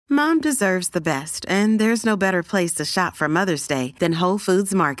Mom deserves the best, and there's no better place to shop for Mother's Day than Whole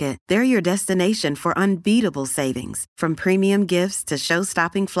Foods Market. They're your destination for unbeatable savings, from premium gifts to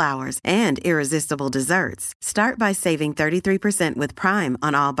show-stopping flowers and irresistible desserts. Start by saving 33% with Prime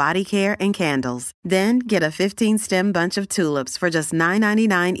on all body care and candles. Then get a 15-stem bunch of tulips for just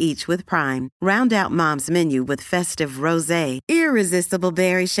 $9.99 each with Prime. Round out Mom's menu with festive rosé, irresistible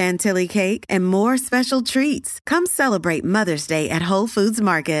berry chantilly cake, and more special treats. Come celebrate Mother's Day at Whole Foods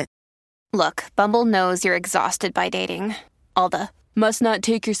Market. Look, Bumble knows you're exhausted by dating. All the must not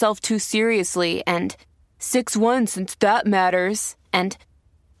take yourself too seriously and 6'1" since that matters. And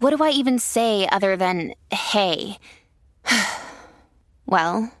what do I even say other than hey?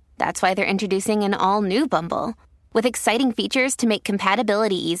 Well, that's why they're introducing an all-new Bumble with exciting features to make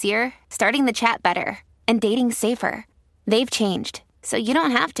compatibility easier, starting the chat better, and dating safer. They've changed, so you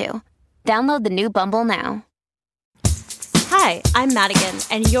don't have to. Download the new Bumble now. Hi, I'm Madigan,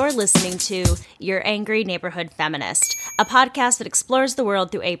 and you're listening to Your Angry Neighborhood Feminist, a podcast that explores the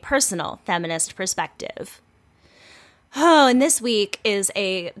world through a personal feminist perspective. Oh, and this week is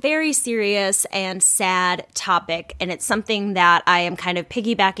a very serious and sad topic, and it's something that I am kind of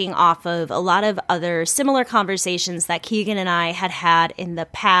piggybacking off of a lot of other similar conversations that Keegan and I had had in the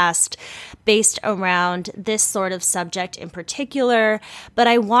past based around this sort of subject in particular. But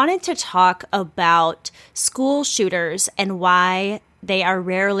I wanted to talk about school shooters and why they are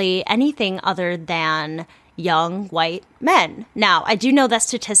rarely anything other than young white men. Now, I do know that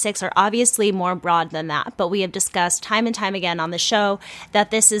statistics are obviously more broad than that, but we have discussed time and time again on the show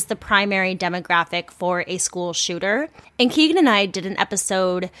that this is the primary demographic for a school shooter. And Keegan and I did an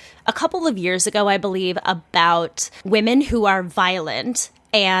episode a couple of years ago, I believe, about women who are violent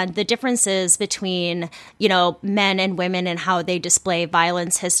and the differences between, men and women and how they display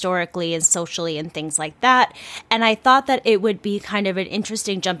violence historically and socially and things like that. And I thought that it would be kind of an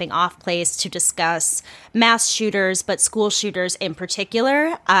interesting jumping off place to discuss mass shooters, but school shooters in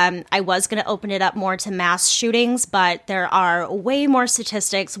particular. I was going to open it up more to mass shootings, but there are way more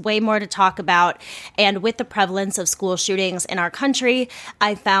statistics, way more to talk about. And with the prevalence of school shootings in our country,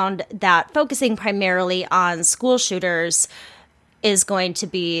 I found that focusing primarily on school shooters is going to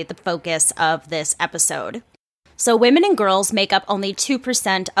be the focus of this episode. So women and girls make up only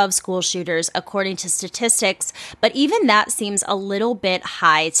 2% of school shooters, according to statistics, but even that seems a little bit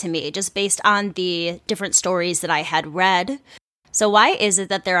high to me, just based on the different stories that I had read. So why is it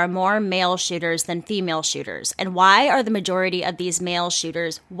that there are more male shooters than female shooters? And why are the majority of these male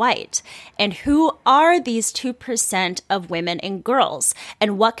shooters white? And who are these 2% of women and girls?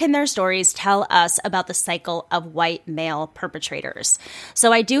 And what can their stories tell us about the cycle of white male perpetrators?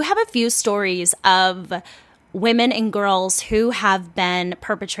 So I do have a few stories of women and girls who have been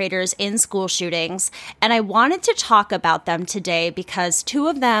perpetrators in school shootings, and I wanted to talk about them today because two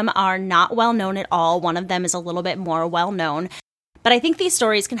of them are not well known at all. One of them is a little bit more well known. But I think these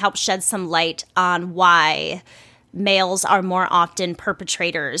stories can help shed some light on why males are more often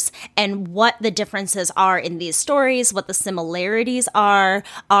perpetrators and what the differences are in these stories, what the similarities are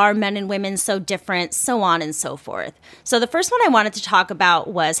men and women so different, so on and so forth. So the first one I wanted to talk about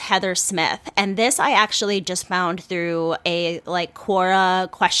was Heather Smith. And this I actually just found through a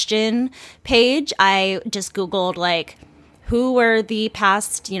Quora question page. I just Googled who were the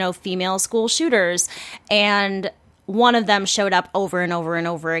past, female school shooters, and one of them showed up over and over and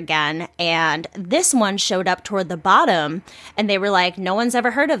over again, and this one showed up toward the bottom, and they were like, no one's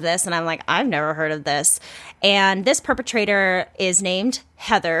ever heard of this, and I'm like, I've never heard of this. And this perpetrator is named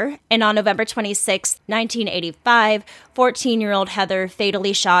Heather, and on November 26, 1985, 14-year-old Heather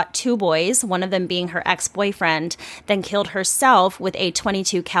fatally shot two boys, one of them being her ex-boyfriend, then killed herself with a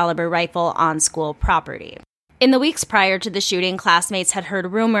 .22 caliber rifle on school property. In the weeks prior to the shooting, classmates had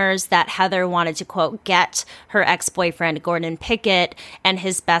heard rumors that Heather wanted to, quote, get her ex-boyfriend Gordon Pickett and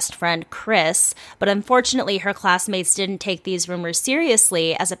his best friend Chris, but unfortunately her classmates didn't take these rumors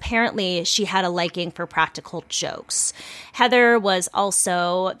seriously, as apparently she had a liking for practical jokes. Heather was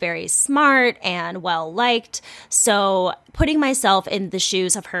also very smart and well-liked, so putting myself in the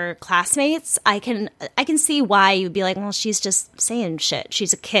shoes of her classmates, I can see why you'd be like, well, she's just saying shit.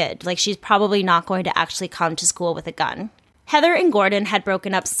 She's a kid. She's probably not going to actually come to school with a gun. Heather and Gordon had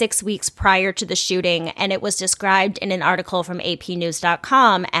broken up 6 weeks prior to the shooting, and it was described in an article from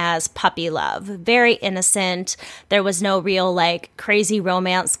APnews.com as puppy love. Very innocent. There was no real, crazy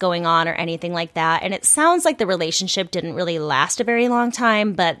romance going on or anything like that. And it sounds like the relationship didn't really last a very long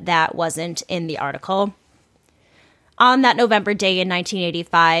time, but that wasn't in the article. On that November day in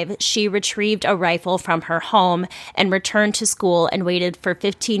 1985, she retrieved a rifle from her home and returned to school and waited for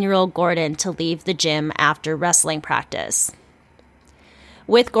 15-year-old Gordon to leave the gym after wrestling practice.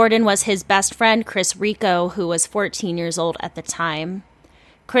 With Gordon was his best friend, Chris Rico, who was 14 years old at the time.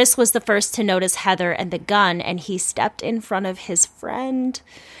 Chris was the first to notice Heather and the gun, and he stepped in front of his friend.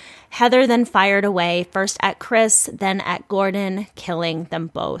 Heather then fired away, first at Chris, then at Gordon, killing them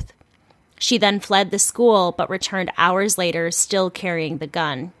both. She then fled the school, but returned hours later, still carrying the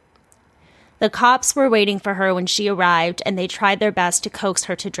gun. The cops were waiting for her when she arrived, and they tried their best to coax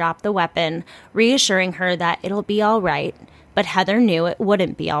her to drop the weapon, reassuring her that it'll be all right. But Heather knew it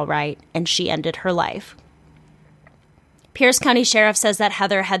wouldn't be all right, and she ended her life. Pierce County Sheriff says that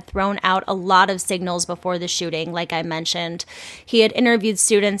Heather had thrown out a lot of signals before the shooting, like I mentioned. He had interviewed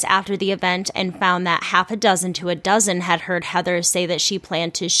students after the event and found that half a dozen to a dozen had heard Heather say that she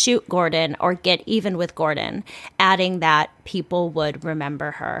planned to shoot Gordon or get even with Gordon, adding that people would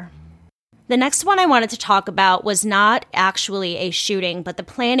remember her. The next one I wanted to talk about was not actually a shooting, but the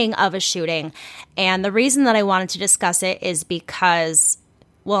planning of a shooting. And the reason that I wanted to discuss it is because,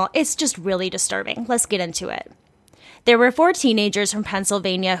 well, it's just really disturbing. Let's get into it. There were 4 teenagers from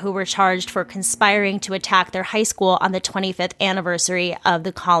Pennsylvania who were charged for conspiring to attack their high school on the 25th anniversary of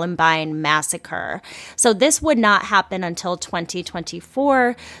the Columbine massacre. So this would not happen until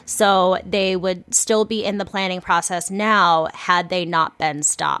 2024, so they would still be in the planning process now had they not been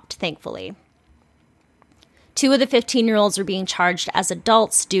stopped, thankfully. 2 of the 15-year-olds were being charged as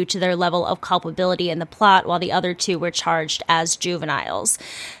adults due to their level of culpability in the plot, while the other 2 were charged as juveniles.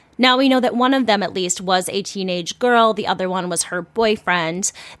 Now we know that one of them at least was a teenage girl. The other one was her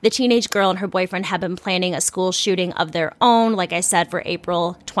boyfriend. The teenage girl and her boyfriend had been planning a school shooting of their own, like I said, for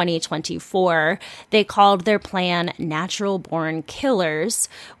April 2024. They called their plan Natural Born Killers,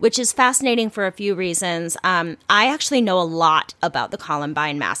 which is fascinating for a few reasons. I actually know a lot about the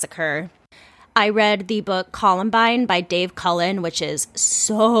Columbine massacre. I read the book Columbine by Dave Cullen, which is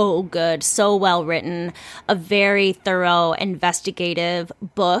so good, so well written, a very thorough, investigative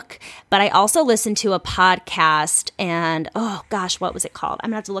book. But I also listened to a podcast and, oh gosh, what was it called? I'm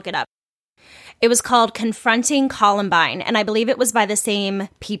going to have to look it up. It was called Confronting Columbine, and I believe it was by the same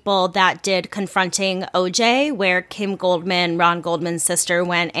people that did Confronting OJ, where Kim Goldman, Ron Goldman's sister,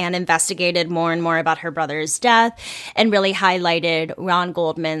 went and investigated more and more about her brother's death and really highlighted Ron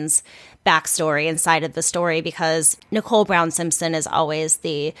Goldman's backstory inside of the story, because Nicole Brown Simpson is always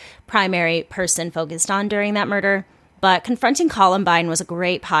the primary person focused on during that murder. But Confronting Columbine was a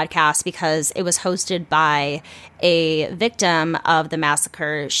great podcast because it was hosted by a victim of the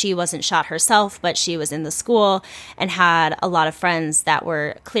massacre. She wasn't shot herself, but she was in the school and had a lot of friends that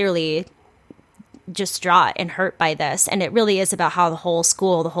were clearly distraught and hurt by this. And it really is about how the whole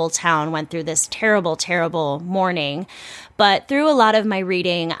school, the whole town went through this terrible, terrible mourning. But through a lot of my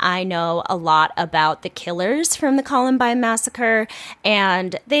reading, I know a lot about the killers from the Columbine massacre,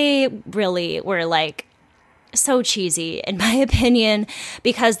 and they really were like so cheesy, in my opinion,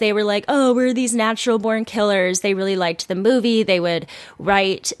 because they were like, oh, we're these natural born killers. They really liked the movie. They would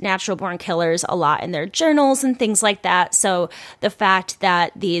write natural born killers a lot in their journals and things like that. So the fact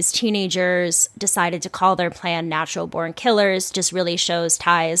that these teenagers decided to call their plan Natural Born Killers just really shows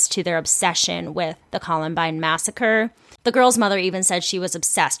ties to their obsession with the Columbine massacre. The girl's mother even said she was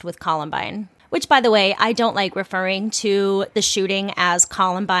obsessed with Columbine, which, by the way, I don't like referring to the shooting as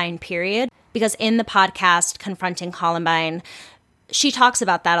Columbine, period. Because in the podcast, Confronting Columbine, she talks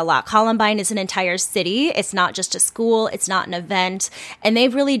about that a lot. Columbine is an entire city. It's not just a school. It's not an event. And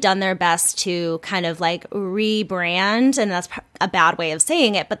they've really done their best to kind of like rebrand. And that's a bad way of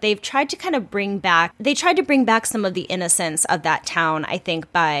saying it. But they've tried to kind of bring back some of the innocence of that town, I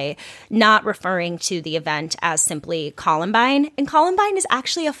think, by not referring to the event as simply Columbine. And Columbine is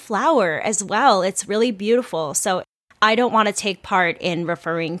actually a flower as well. It's really beautiful. So I don't want to take part in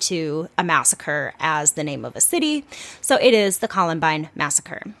referring to a massacre as the name of a city, so it is the Columbine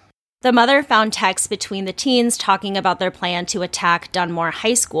massacre. The mother found texts between the teens talking about their plan to attack Dunmore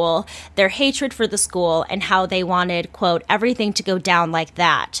High School, their hatred for the school, and how they wanted, quote, everything to go down like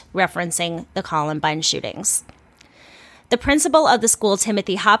that, referencing the Columbine shootings. The principal of the school,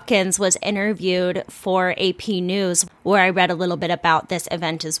 Timothy Hopkins, was interviewed for AP News, where I read a little bit about this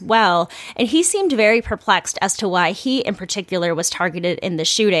event as well, and he seemed very perplexed as to why he in particular was targeted in the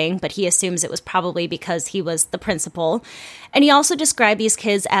shooting, but he assumes it was probably because he was the principal. And he also described these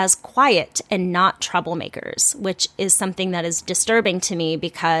kids as quiet and not troublemakers, which is something that is disturbing to me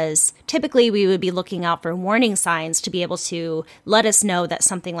because typically we would be looking out for warning signs to be able to let us know that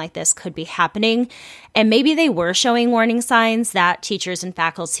something like this could be happening. And maybe they were showing warning signs that teachers and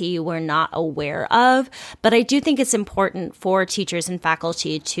faculty were not aware of. But I do think it's important for teachers and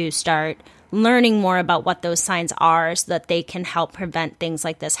faculty to start learning more about what those signs are so that they can help prevent things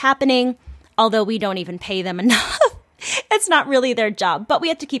like this happening, although we don't even pay them enough It's not really their job, but we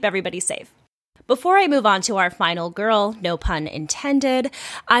have to keep everybody safe. Before I move on to our final girl, no pun intended,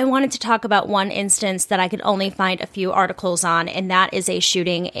 I wanted to talk about one instance that I could only find a few articles on, and that is a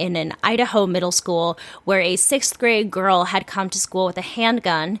shooting in an Idaho middle school where a 6th grade girl had come to school with a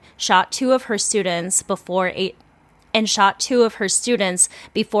handgun, shot two of her students before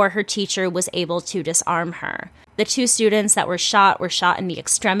her teacher was able to disarm her. The two students that were shot in the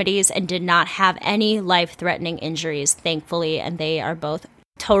extremities and did not have any life-threatening injuries, thankfully, and they are both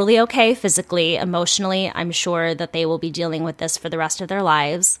totally okay physically, emotionally. I'm sure that they will be dealing with this for the rest of their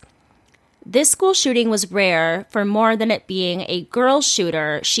lives. This school shooting was rare for more than it being a girl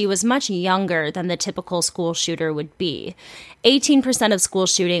shooter. She was much younger than the typical school shooter would be. 18% of school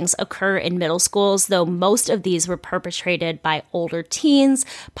shootings occur in middle schools, though most of these were perpetrated by older teens,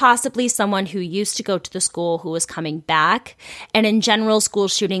 possibly someone who used to go to the school who was coming back. And in general, school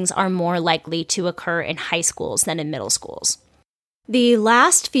shootings are more likely to occur in high schools than in middle schools. The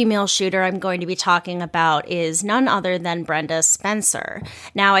last female shooter I'm going to be talking about is none other than Brenda Spencer.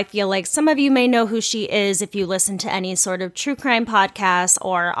 Now, I feel like some of you may know who she is if you listen to any sort of true crime podcast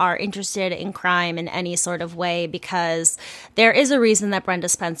or are interested in crime in any sort of way, because there is a reason that Brenda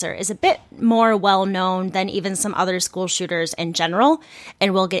Spencer is a bit more well-known than even some other school shooters in general,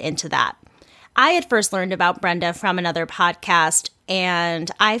 and we'll get into that. I had first learned about Brenda from another podcast,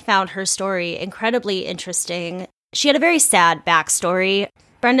 and I found her story incredibly interesting. She had a very sad backstory.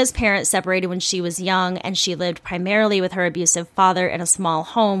 Brenda's parents separated when she was young, and she lived primarily with her abusive father in a small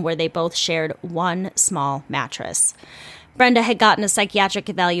home where they both shared one small mattress. Brenda had gotten a psychiatric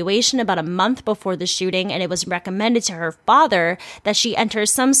evaluation about a month before the shooting, and it was recommended to her father that she enter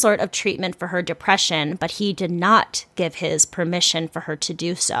some sort of treatment for her depression, but he did not give his permission for her to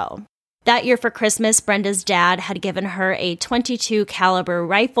do so. That year for Christmas, Brenda's dad had given her a .22 caliber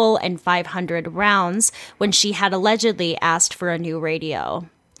rifle and 500 rounds when she had allegedly asked for a new radio.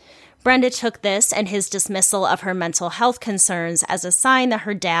 Brenda took this and his dismissal of her mental health concerns as a sign that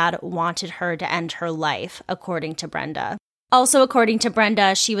her dad wanted her to end her life, according to Brenda. Also, according to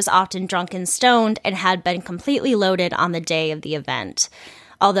Brenda, she was often drunk and stoned and had been completely loaded on the day of the event.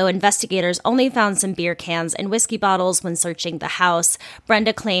 Although investigators only found some beer cans and whiskey bottles when searching the house,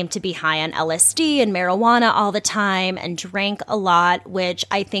 Brenda claimed to be high on LSD and marijuana all the time and drank a lot, which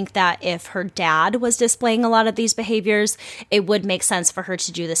I think that if her dad was displaying a lot of these behaviors, it would make sense for her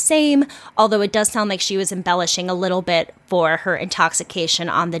to do the same, although it does sound like she was embellishing a little bit for her intoxication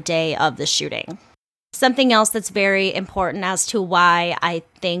on the day of the shooting. Something else that's very important as to why I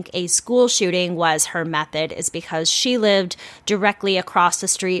think a school shooting was her method is because she lived directly across the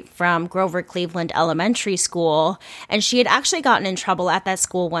street from Grover Cleveland Elementary School, and she had actually gotten in trouble at that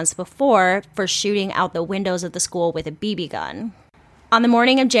school once before for shooting out the windows of the school with a BB gun. On the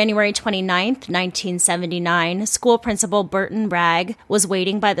morning of January 29th, 1979, school principal Burton Ragg was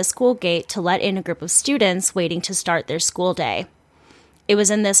waiting by the school gate to let in a group of students waiting to start their school day. It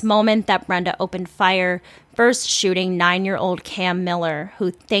was in this moment that Brenda opened fire, first shooting 9-year-old Cam Miller,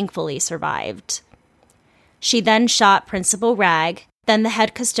 who thankfully survived. She then shot Principal Ragg, then the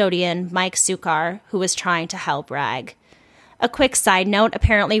head custodian, Mike Sukar, who was trying to help Ragg. A quick side note,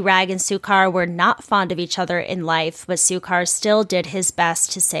 apparently Ragg and Sukar were not fond of each other in life, but Sukar still did his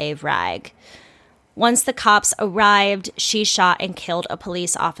best to save Ragg. Once the cops arrived, she shot and killed a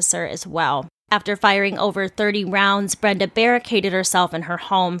police officer as well. After firing over 30 rounds, Brenda barricaded herself in her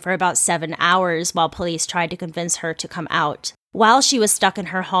home for about 7 hours while police tried to convince her to come out. While she was stuck in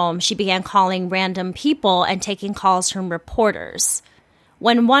her home, she began calling random people and taking calls from reporters.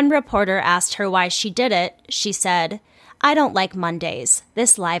 When one reporter asked her why she did it, she said, "I don't like Mondays.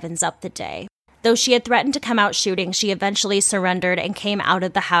 This livens up the day." Though she had threatened to come out shooting, she eventually surrendered and came out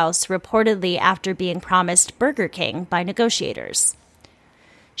of the house, reportedly after being promised Burger King by negotiators.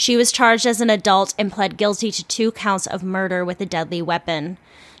 She was charged as an adult and pled guilty to 2 counts of murder with a deadly weapon.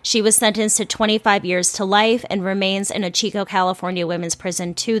 She was sentenced to 25 years to life and remains in a Chico, California women's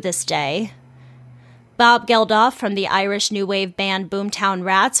prison to this day. Bob Geldof from the Irish new wave band Boomtown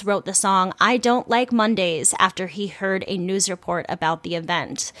Rats wrote the song "I Don't Like Mondays" after he heard a news report about the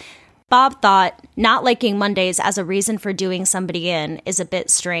event. Bob thought not liking Mondays as a reason for doing somebody in is a bit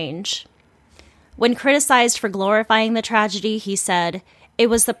strange. When criticized for glorifying the tragedy, he said, "It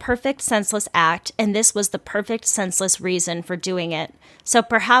was the perfect senseless act, and this was the perfect senseless reason for doing it. So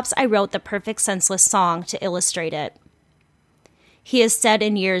perhaps I wrote the perfect senseless song to illustrate it." He has said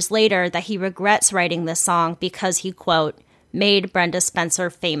in years later that he regrets writing this song because he, quote, "made Brenda Spencer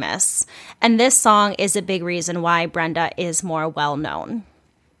famous." And this song is a big reason why Brenda is more well-known.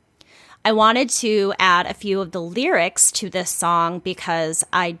 I wanted to add a few of the lyrics to this song because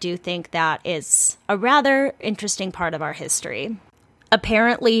I do think that is a rather interesting part of our history.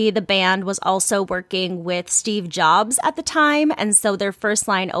 Apparently, the band was also working with Steve Jobs at the time, and so their first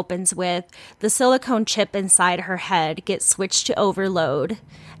line opens with, "The silicone chip inside her head gets switched to overload,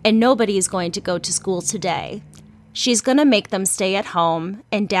 and nobody's going to go to school today. She's gonna make them stay at home,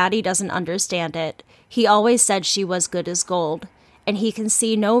 and Daddy doesn't understand it. He always said she was good as gold, and he can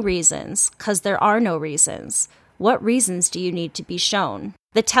see no reasons, 'cause there are no reasons. What reasons do you need to be shown?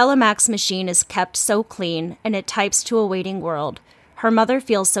 The Telemax machine is kept so clean, and it types to a waiting world. Her mother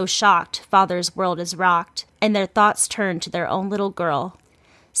feels so shocked, father's world is rocked, and their thoughts turn to their own little girl.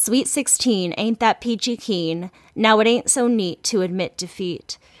 Sweet 16, ain't that peachy keen? Now it ain't so neat to admit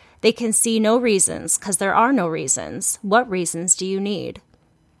defeat. They can see no reasons, 'cause there are no reasons. What reasons do you need?"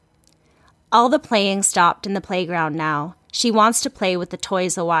 All the playing stopped in the playground now. She wants to play with the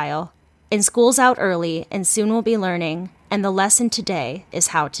toys a while. And school's out early, and soon we'll be learning, and the lesson today is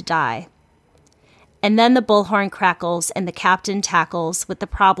how to die. And then the bullhorn crackles and the captain tackles with the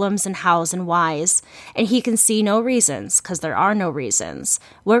problems and hows and whys, and he can see no reasons, 'cause there are no reasons.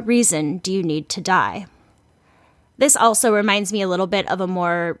 What reason do you need to die? This also reminds me a little bit of a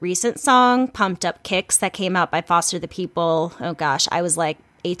more recent song, Pumped Up Kicks, that came out by Foster the People. Oh gosh, I was like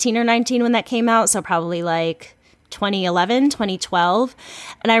 18 or 19 when that came out, so probably like 2011, 2012.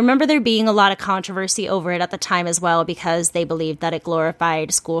 And I remember there being a lot of controversy over it at the time as well because they believed that it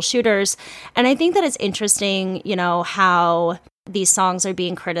glorified school shooters. And I think that it's interesting, how these songs are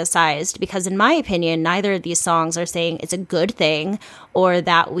being criticized because in my opinion, neither of these songs are saying it's a good thing or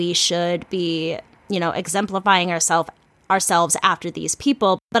that we should be, exemplifying ourselves after these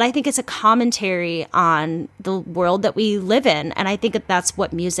people. But I think it's a commentary on the world that we live in. And I think that that's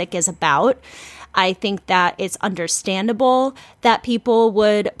what music is about. I think that it's understandable that people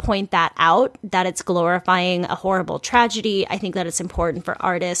would point that out, that it's glorifying a horrible tragedy. I think that it's important for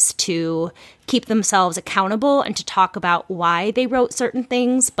artists to keep themselves accountable and to talk about why they wrote certain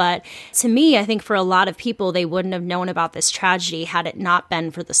things. But to me, I think for a lot of people, they wouldn't have known about this tragedy had it not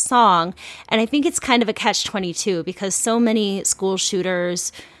been for the song. And I think it's kind of a catch-22 because so many school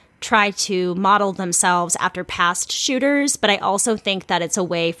shooters try to model themselves after past shooters, but I also think that it's a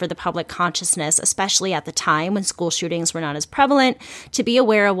way for the public consciousness, especially at the time when school shootings were not as prevalent, to be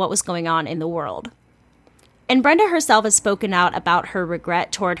aware of what was going on in the world. And Brenda herself has spoken out about her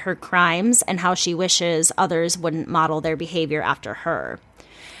regret toward her crimes and how she wishes others wouldn't model their behavior after her.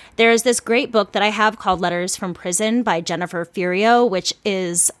 There's this great book that I have called Letters from Prison by Jennifer Furio, which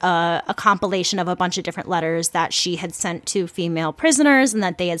is a compilation of a bunch of different letters that she had sent to female prisoners and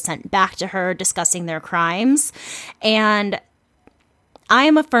that they had sent back to her discussing their crimes. And I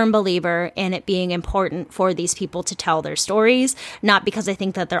am a firm believer in it being important for these people to tell their stories, not because I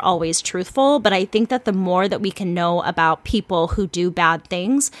think that they're always truthful, but I think that the more that we can know about people who do bad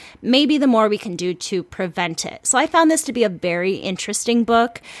things, maybe the more we can do to prevent it. So I found this to be a very interesting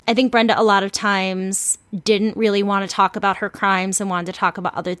book. I think Brenda a lot of times didn't really want to talk about her crimes and wanted to talk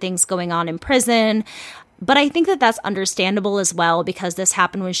about other things going on in prison. But I think that that's understandable as well because this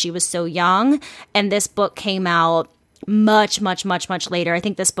happened when she was so young, and this book came out much later. I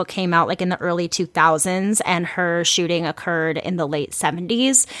think this book came out like in the early 2000s and her shooting occurred in the late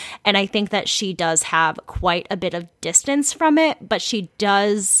 70s. And I think that she does have quite a bit of distance from it, but she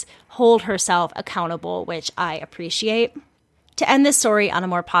does hold herself accountable, which I appreciate. To end this story on a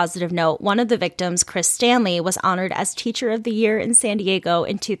more positive note, one of the victims, Chris Stanley, was honored as Teacher of the Year in San Diego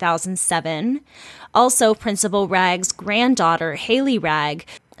in 2007. Also, Principal Ragg's granddaughter, Haley Ragg,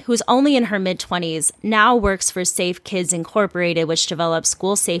 who's only in her mid-20s, now works for Safe Kids Incorporated, which develops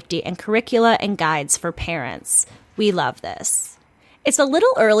school safety and curricula and guides for parents. We love this. It's a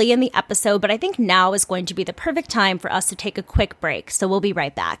little early in the episode, but I think now is going to be the perfect time for us to take a quick break, so we'll be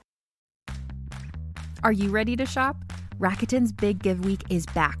right back. Are you ready to shop? Rakuten's Big Give Week is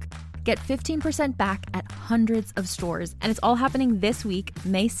back. Get 15% back at hundreds of stores, and it's all happening this week,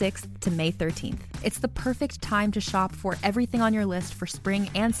 May 6th to May 13th. It's the perfect time to shop for everything on your list for spring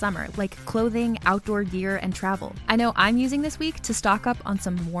and summer, like clothing, outdoor gear, and travel. I know I'm using this week to stock up on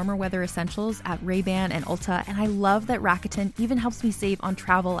some warmer weather essentials at Ray-Ban and Ulta, and I love that Rakuten even helps me save on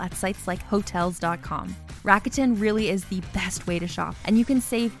travel at sites like Hotels.com. Rakuten really is the best way to shop, and you can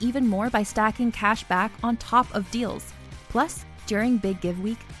save even more by stacking cash back on top of deals. Plus, during Big Give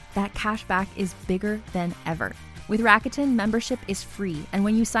Week, that cash back is bigger than ever. With Rakuten, membership is free, and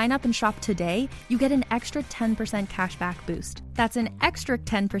when you sign up and shop today, you get an extra 10% cash back boost. That's an extra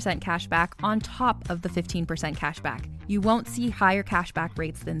 10% cash back on top of the 15% cash back. You won't see higher cash back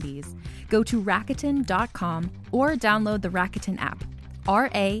rates than these. Go to Rakuten.com or download the Rakuten app.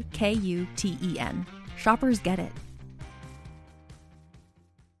 RAKUTEN. Shoppers get it.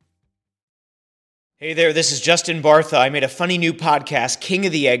 Hey there, this is Justin Bartha. I made a funny new podcast, King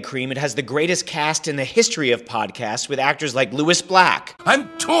of the Egg Cream. It has the greatest cast in the history of podcasts with actors like Louis Black. I'm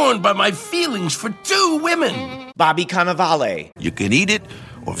torn by my feelings for two women. Bobby Cannavale. You can eat it,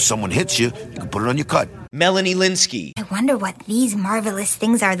 or if someone hits you, you can put it on your cut. Melanie Linsky. I wonder what these marvelous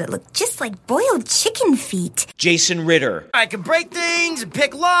things are that look just like boiled chicken feet. Jason Ritter. I can break things and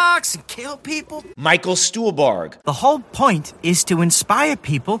pick locks and kill people. Michael Stuhlbarg. The whole point is to inspire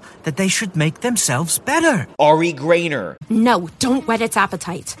people that they should make themselves better. Ari Grainer. No, don't whet its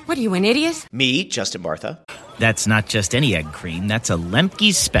appetite. What are you, an idiot? Me, Justin Bartha. That's not just any egg cream, that's a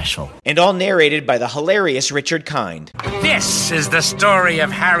Lemke's special. And all narrated by the hilarious Richard Kind. This is the story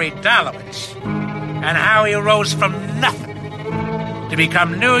of Harry Dalowitz and how he rose from nothing to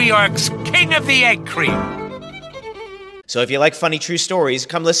become New York's King of the Egg Cream. So if you like funny true stories,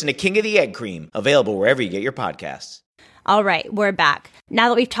 come listen to King of the Egg Cream, available wherever you get your podcasts. All right, we're back. Now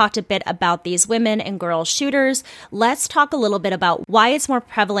that we've talked a bit about these women and girl shooters, let's talk a little bit about why it's more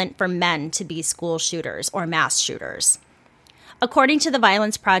prevalent for men to be school shooters or mass shooters. According to the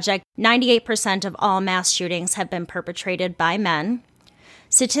Violence Project, 98% of all mass shootings have been perpetrated by men.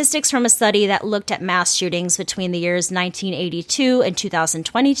 Statistics from a study that looked at mass shootings between the years 1982 and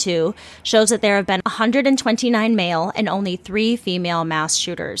 2022 shows that there have been 129 male and only 3 female mass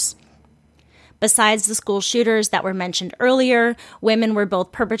shooters. Besides the school shooters that were mentioned earlier, women were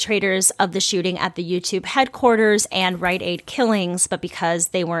both perpetrators of the shooting at the YouTube headquarters and Rite Aid killings, but because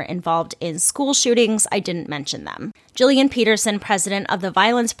they weren't involved in school shootings, I didn't mention them. Jillian Peterson, president of the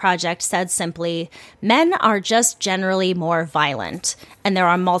Violence Project, said simply, "Men are just generally more violent, and there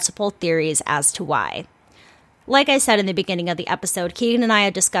are multiple theories as to why." Like I said in the beginning of the episode, Keegan and I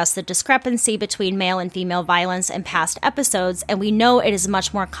have discussed the discrepancy between male and female violence in past episodes, and we know it is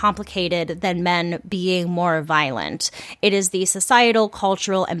much more complicated than men being more violent. It is the societal,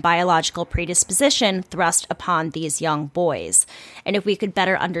 cultural, and biological predisposition thrust upon these young boys. And if we could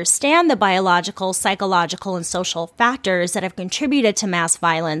better understand the biological, psychological, and social factors that have contributed to mass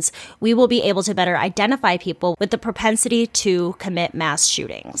violence, we will be able to better identify people with the propensity to commit mass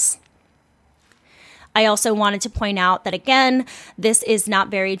shootings. I also wanted to point out that, again, this is not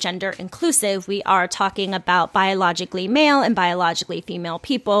very gender inclusive. We are talking about biologically male and biologically female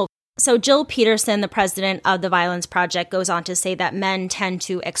people. So Jill Peterson, the president of the Violence Project, goes on to say that men tend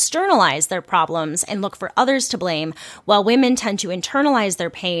to externalize their problems and look for others to blame, while women tend to internalize their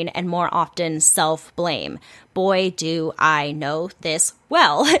pain and more often self-blame. Boy, do I know this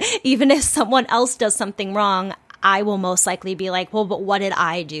well. Even if someone else does something wrong, I will most likely be like, well, but what did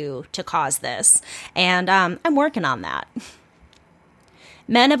I do to cause this? And I'm working on that.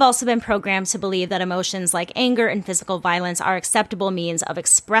 Men have also been programmed to believe that emotions like anger and physical violence are acceptable means of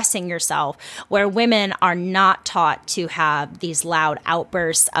expressing yourself, where women are not taught to have these loud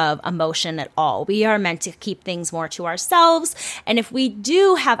outbursts of emotion at all. We are meant to keep things more to ourselves, and if we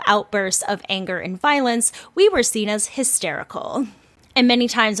do have outbursts of anger and violence, we were seen as hysterical. And many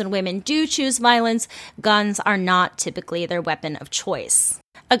times when women do choose violence, guns are not typically their weapon of choice.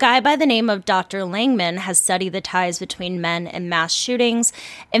 A guy by the name of Dr. Langman has studied the ties between men and mass shootings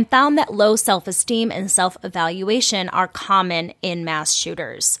and found that low self-esteem and self-evaluation are common in mass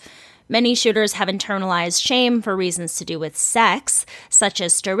shooters. Many shooters have internalized shame for reasons to do with sex, such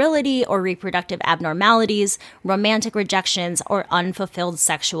as sterility or reproductive abnormalities, romantic rejections, or unfulfilled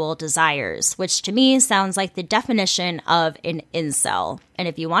sexual desires, which to me sounds like the definition of an incel. And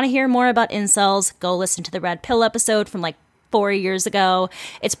if you want to hear more about incels, go listen to the Red Pill episode from like 4 years ago.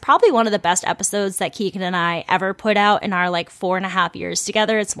 It's probably one of the best episodes that Keegan and I ever put out in our like 4.5 years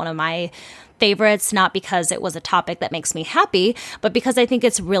together. It's one of my favorites, not because it was a topic that makes me happy, but because I think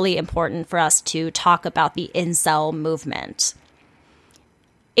it's really important for us to talk about the incel movement.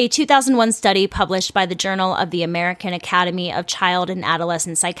 A 2001 study published by the Journal of the American Academy of Child and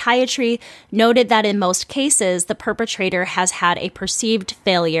Adolescent Psychiatry noted that in most cases, the perpetrator has had a perceived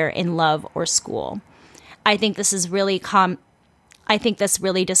failure in love or school. I think this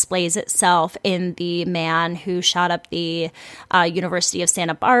really displays itself in the man who shot up the University of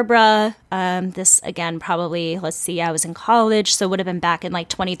Santa Barbara. This, again, probably, let's see, I was in college, so it would have been back in like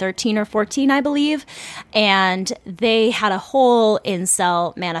 2013 or 14, I believe. And they had a whole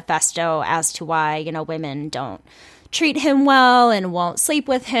incel manifesto as to why, women don't treat him well and won't sleep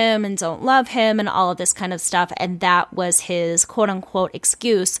with him and don't love him and all of this kind of stuff. And that was his quote unquote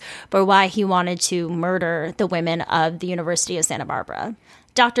excuse for why he wanted to murder the women of the University of Santa Barbara.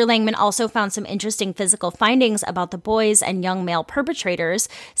 Dr. Langman also found some interesting physical findings about the boys and young male perpetrators,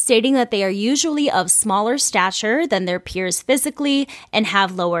 stating that they are usually of smaller stature than their peers physically and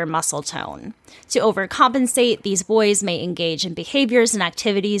have lower muscle tone. To overcompensate, these boys may engage in behaviors and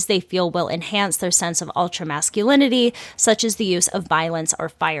activities they feel will enhance their sense of ultra-masculinity, such as the use of violence or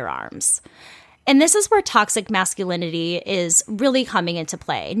firearms. And this is where toxic masculinity is really coming into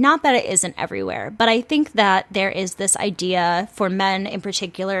play. Not that it isn't everywhere, but I think that there is this idea for men in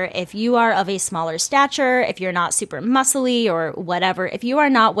particular, if you are of a smaller stature, if you're not super muscly or whatever, if you are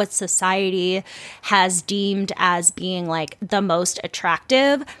not what society has deemed as being like the most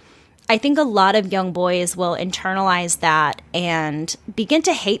attractive, I think a lot of young boys will internalize that and begin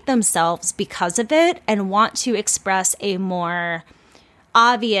to hate themselves because of it and want to express a more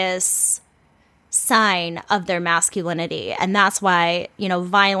obvious sign of their masculinity. And that's why,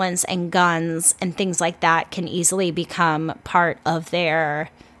 violence and guns and things like that can easily become part of their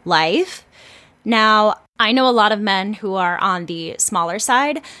life. Now, I know a lot of men who are on the smaller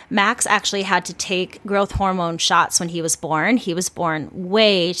side. Max actually had to take growth hormone shots when he was born. He was born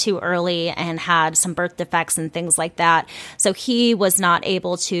way too early and had some birth defects and things like that. So he was not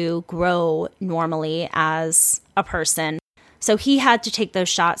able to grow normally as a person. So he had to take those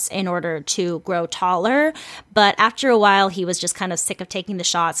shots in order to grow taller. But after a while, he was just kind of sick of taking the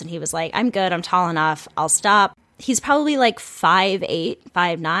shots and he was like, I'm good, I'm tall enough, I'll stop. He's probably like 5'8",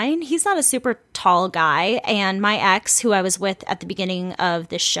 5'9". He's not a super tall guy. And my ex, who I was with at the beginning of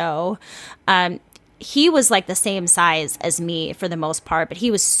the show, he was like the same size as me for the most part, but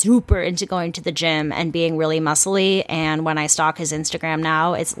he was super into going to the gym and being really muscly. And when I stalk his Instagram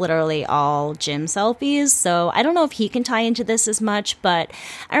now, it's literally all gym selfies. So I don't know if he can tie into this as much, but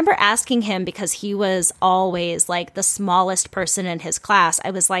I remember asking him because he was always like the smallest person in his class. I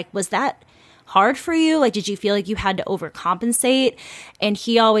was like, was that hard for you? Like, did you feel like you had to overcompensate? And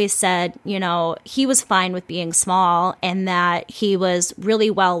he always said, he was fine with being small and that he was really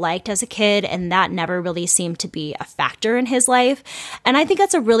well liked as a kid and that never really seemed to be a factor in his life. And I think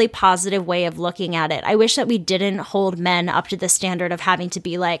that's a really positive way of looking at it. I wish that we didn't hold men up to the standard of having to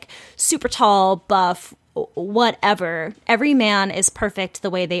be like super tall, buff, whatever. Every man is perfect the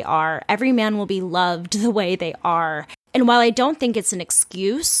way they are. Every man will be loved the way they are. And while I don't think it's an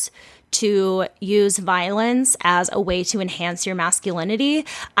excuse to use violence as a way to enhance your masculinity,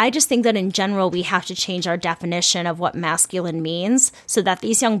 I just think that in general, we have to change our definition of what masculine means so that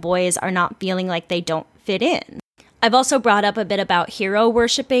these young boys are not feeling like they don't fit in. I've also brought up a bit about hero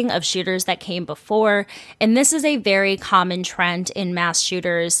worshiping of shooters that came before, and this is a very common trend in mass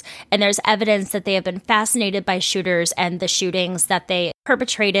shooters, and there's evidence that they have been fascinated by shooters and the shootings that they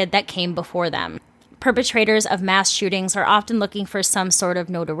perpetrated that came before them. Perpetrators of mass shootings are often looking for some sort of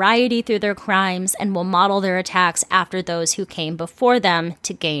notoriety through their crimes and will model their attacks after those who came before them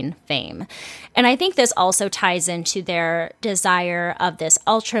to gain fame. And I think this also ties into their desire of this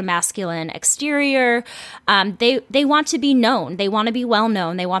ultra-masculine exterior. They want to be known. They want to be well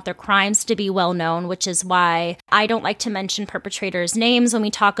known. They want their crimes to be well known, which is why I don't like to mention perpetrators' names when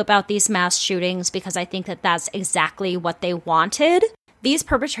we talk about these mass shootings, because I think that that's exactly what they wanted. These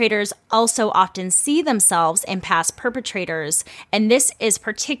perpetrators also often see themselves in past perpetrators, and this is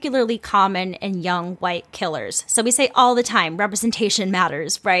particularly common in young white killers. So we say all the time, representation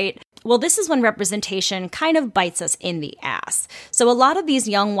matters, right? Well, this is when representation kind of bites us in the ass. So a lot of these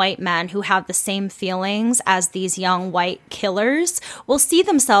young white men who have the same feelings as these young white killers will see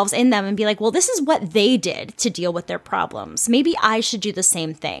themselves in them and be like, well, this is what they did to deal with their problems. Maybe I should do the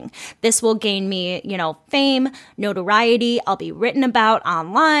same thing. This will gain me, fame, notoriety. I'll be written about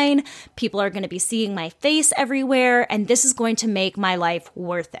online. People are going to be seeing my face everywhere, and this is going to make my life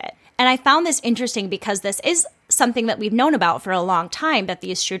worth it. And I found this interesting because this is something that we've known about for a long time, that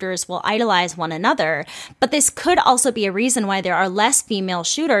these shooters will idolize one another. But this could also be a reason why there are less female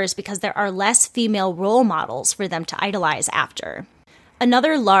shooters, because there are less female role models for them to idolize after.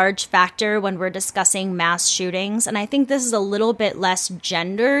 Another large factor when we're discussing mass shootings, and I think this is a little bit less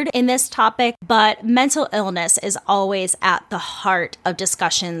gendered in this topic, but mental illness is always at the heart of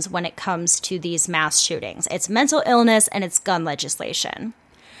discussions when it comes to these mass shootings. It's mental illness and it's gun legislation.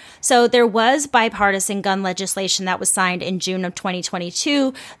 So there was bipartisan gun legislation that was signed in June of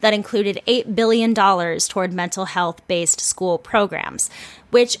 2022 that included $8 billion toward mental health-based school programs,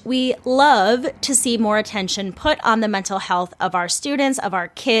 which we love to see more attention put on the mental health of our students, of our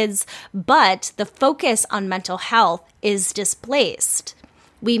kids, but the focus on mental health is displaced.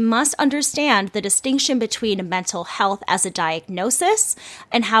 We must understand the distinction between mental health as a diagnosis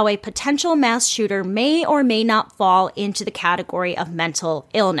and how a potential mass shooter may or may not fall into the category of mental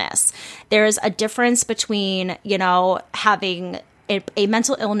illness. There is a difference between, having a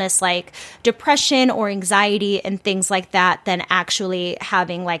mental illness like depression or anxiety and things like that than actually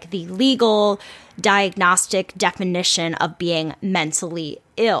having like the legal diagnostic definition of being mentally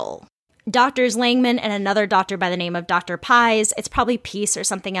ill. Doctors Langman and another doctor by the name of Dr. Pies, it's probably Peace or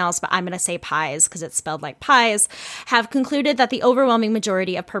something else, but I'm going to say Pies because it's spelled like pies, have concluded that the overwhelming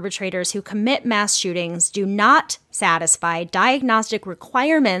majority of perpetrators who commit mass shootings do not satisfy diagnostic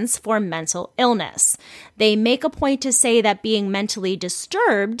requirements for mental illness. They make a point to say that being mentally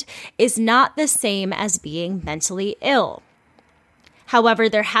disturbed is not the same as being mentally ill. However,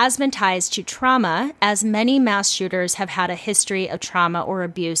 there has been ties to trauma, as many mass shooters have had a history of trauma or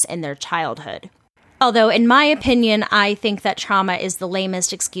abuse in their childhood. Although, in my opinion, I think that trauma is the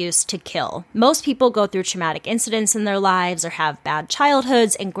lamest excuse to kill. Most people go through traumatic incidents in their lives or have bad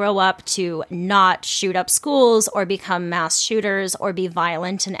childhoods and grow up to not shoot up schools or become mass shooters or be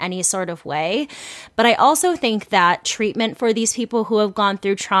violent in any sort of way. But I also think that treatment for these people who have gone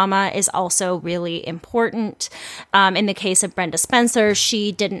through trauma is also really important. In the case of Brenda Spencer,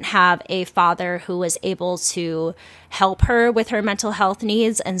 she didn't have a father who was able to help her with her mental health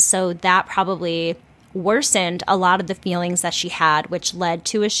needs, and so that probably worsened a lot of the feelings that she had, which led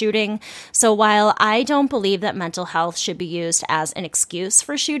to a shooting. So while I don't believe that mental health should be used as an excuse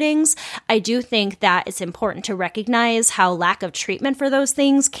for shootings, I do think that it's important to recognize how lack of treatment for those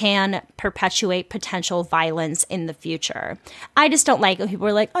things can perpetuate potential violence in the future. I just don't like when people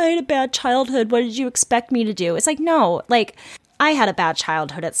are like, I had a bad childhood, what did you expect me to do? It's like, no, like, I had a bad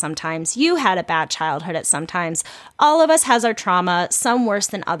childhood at some times. You had a bad childhood at some times. All of us has our trauma, some worse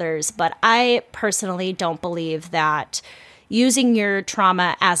than others, but I personally don't believe that using your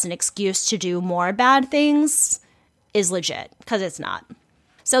trauma as an excuse to do more bad things is legit, because it's not.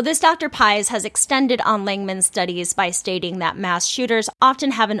 So this Dr. Pies has extended on Langman's studies by stating that mass shooters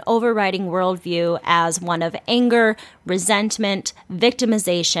often have an overriding worldview as one of anger, resentment,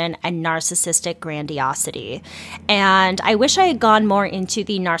 victimization, and narcissistic grandiosity. And I wish I had gone more into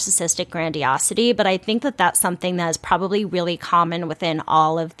the narcissistic grandiosity, but I think that that's something that is probably really common within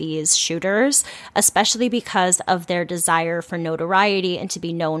all of these shooters, especially because of their desire for notoriety and to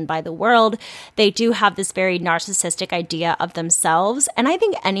be known by the world. They do have this very narcissistic idea of themselves, and I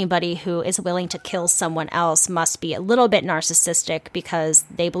think anybody who is willing to kill someone else must be a little bit narcissistic because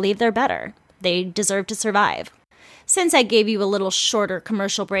they believe they're better. They deserve to survive. Since I gave you a little shorter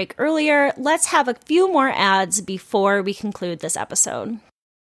commercial break earlier, let's have a few more ads before we conclude this episode.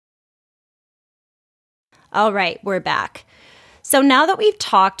 All right, we're back. So now that we've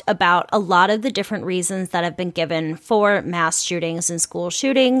talked about a lot of the different reasons that have been given for mass shootings and school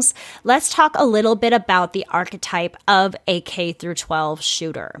shootings, let's talk a little bit about the archetype of a K-12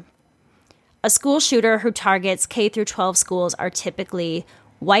 shooter. A school shooter who targets K-12 schools are typically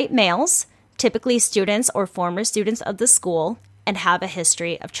white males, typically students or former students of the school, and have a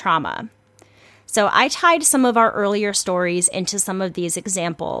history of trauma. So I tied some of our earlier stories into some of these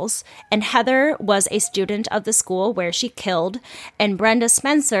examples, and Heather was a student of the school where she killed, and Brenda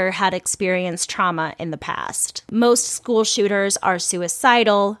Spencer had experienced trauma in the past. Most school shooters are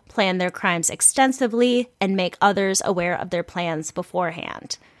suicidal, plan their crimes extensively, and make others aware of their plans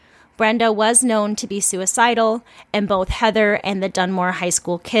beforehand. Brenda was known to be suicidal, and both Heather and the Dunmore High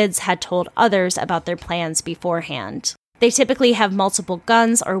School kids had told others about their plans beforehand. They typically have multiple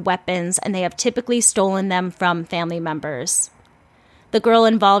guns or weapons, and they have typically stolen them from family members. The girl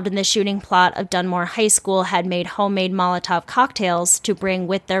involved in the shooting plot of Dunmore High School had made homemade Molotov cocktails to bring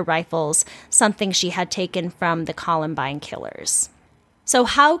with their rifles, something she had taken from the Columbine killers. So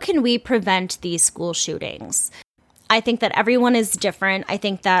how can we prevent these school shootings? I think that everyone is different. I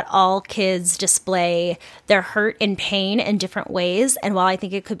think that all kids display their hurt and pain in different ways. And while I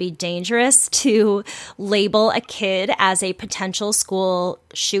think it could be dangerous to label a kid as a potential school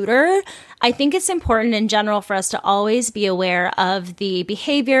shooter, I think it's important in general for us to always be aware of the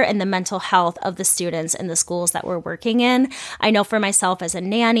behavior and the mental health of the students in the schools that we're working in. I know for myself as a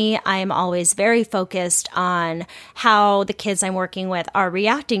nanny, I'm always very focused on how the kids I'm working with are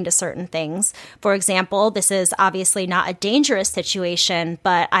reacting to certain things. For example, this is obviously not a dangerous situation,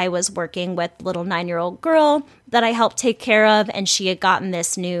 but I was working with a little 9-year-old girl that I helped take care of, and she had gotten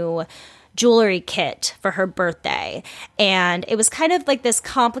this new jewelry kit for her birthday. And it was kind of like this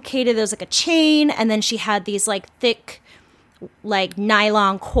complicated, there was like a chain, and then she had these like thick like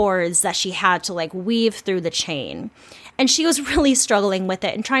nylon cords that she had to like weave through the chain. And she was really struggling with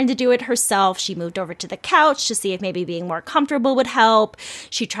it and trying to do it herself. She moved over to the couch to see if maybe being more comfortable would help.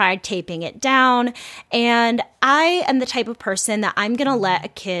 She tried taping it down. And I am the type of person that I'm going to let a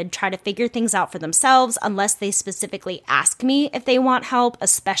kid try to figure things out for themselves unless they specifically ask me if they want help,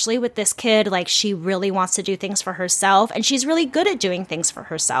 especially with this kid. Like, she really wants to do things for herself, and she's really good at doing things for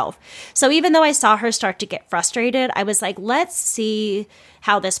herself. So even though I saw her start to get frustrated, I was like, let's see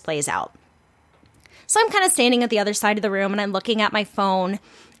how this plays out. So I'm kind of standing at the other side of the room and I'm looking at my phone,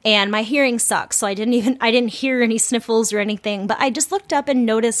 and my hearing sucks. So I didn't hear any sniffles or anything, but I just looked up and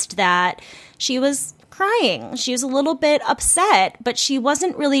noticed that she was crying. She was a little bit upset, but she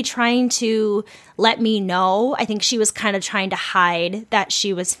wasn't really trying to let me know. I think she was kind of trying to hide that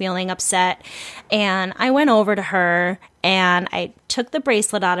she was feeling upset. And I went over to her and I took the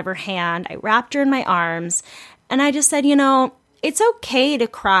bracelet out of her hand. I wrapped her in my arms and I just said, it's okay to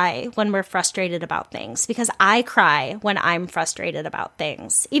cry when we're frustrated about things, because I cry when I'm frustrated about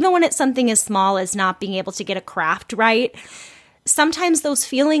things. Even when it's something as small as not being able to get a craft right, sometimes those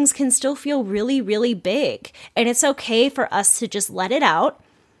feelings can still feel really, really big. And it's okay for us to just let it out.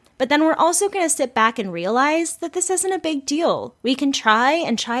 But then we're also going to sit back and realize that this isn't a big deal. We can try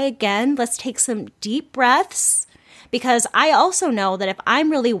and try again. Let's take some deep breaths. Because I also know that if I'm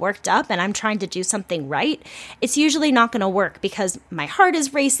really worked up and I'm trying to do something right, it's usually not going to work because my heart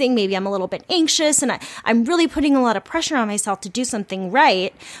is racing. Maybe I'm a little bit anxious and I'm really putting a lot of pressure on myself to do something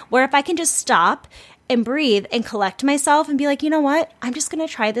right. Where if I can just stop and breathe and collect myself and be like, you know what? I'm just going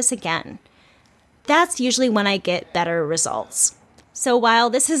to try this again. That's usually when I get better results. So while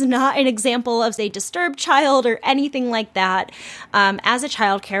this is not an example of a disturbed child or anything like that, as a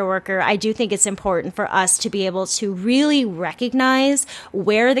child care worker, I do think it's important for us to be able to really recognize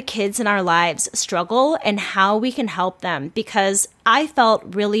where the kids in our lives struggle and how we can help them. Because I felt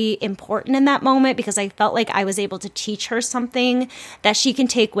really important in that moment, because I felt like I was able to teach her something that she can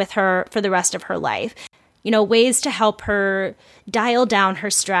take with her for the rest of her life. Ways to help her dial down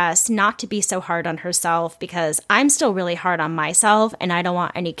her stress, not to be so hard on herself, because I'm still really hard on myself and I don't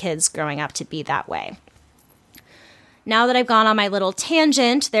want any kids growing up to be that way. Now that I've gone on my little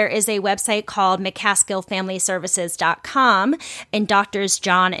tangent, there is a website called McCaskill FamilyServices.com, and Doctors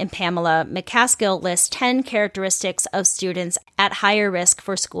John and Pamela McCaskill list 10 characteristics of students at higher risk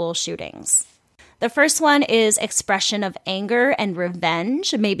for school shootings. The first one is expression of anger and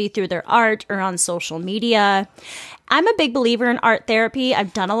revenge, maybe through their art or on social media. I'm a big believer in art therapy.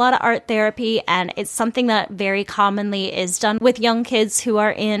 I've done a lot of art therapy, and it's something that very commonly is done with young kids who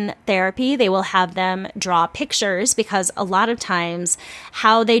are in therapy. They will have them draw pictures, because a lot of times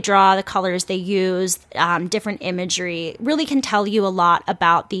how they draw, the colors they use, different imagery really can tell you a lot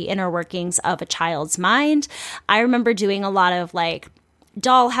about the inner workings of a child's mind. I remember doing a lot of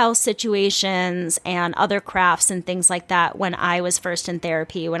dollhouse situations and other crafts and things like that when I was first in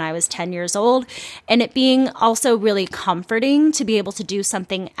therapy when I was 10 years old, and it being also really comforting to be able to do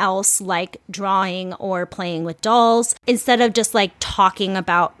something else like drawing or playing with dolls instead of just talking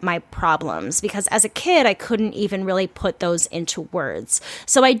about my problems, because as a kid I couldn't even really put those into words.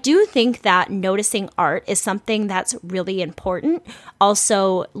 So I do think that noticing art is something that's really important.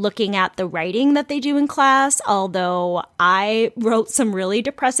 Also looking at the writing that they do in class, although I wrote some really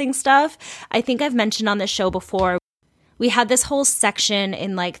depressing stuff. I think I've mentioned on this show before, we had this whole section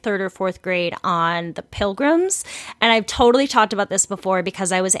in 3rd or 4th grade on the Pilgrims. And I've totally talked about this before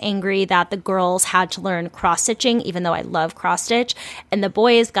because I was angry that the girls had to learn cross-stitching, even though I love cross-stitch. And the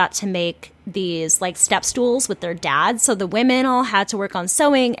boys got to make these step stools with their dads. So the women all had to work on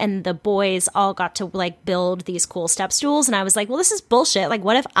sewing and the boys all got to build these cool step stools. And I was like, well, this is bullshit.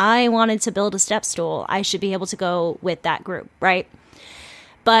 What if I wanted to build a step stool? I should be able to go with that group, right?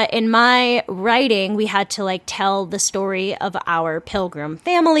 But in my writing, we had to tell the story of our Pilgrim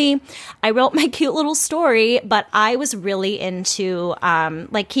family. I wrote my cute little story, but I was really into,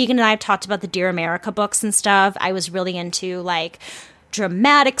 Keegan and I have talked about the Dear America books and stuff. I was really into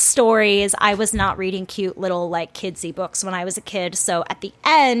dramatic stories. I was not reading cute little kidsy books when I was a kid. So at the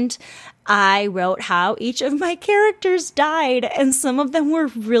end, I wrote how each of my characters died, and some of them were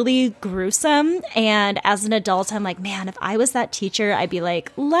really gruesome. And as an adult, I'm like, man, if I was that teacher, I'd be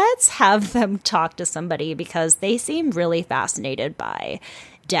like, let's have them talk to somebody because they seem really fascinated by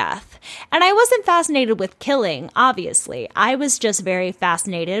death. And I wasn't fascinated with killing, obviously. I was just very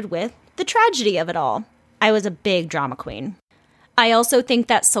fascinated with the tragedy of it all. I was a big drama queen. I also think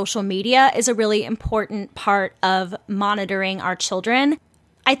that social media is a really important part of monitoring our children.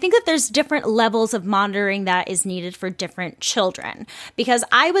 I think that there's different levels of monitoring that is needed for different children, because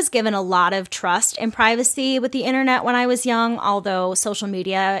I was given a lot of trust and privacy with the internet when I was young, although social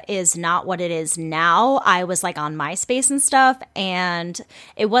media is not what it is now. I was like on MySpace and stuff, and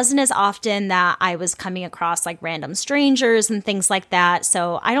it wasn't as often that I was coming across like random strangers and things like that.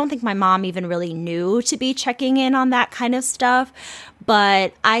 So I don't think my mom even really knew to be checking in on that kind of stuff.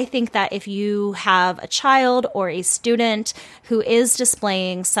 But I think that if you have a child or a student who is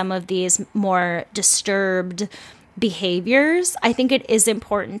displaying some of these more disturbed behaviors, I think it is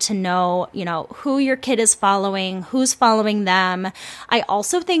important to know, who your kid is following, who's following them. I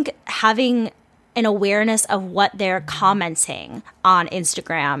also think having an awareness of what they're commenting on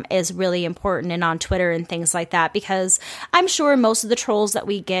Instagram is really important, and on Twitter and things like that, because I'm sure most of the trolls that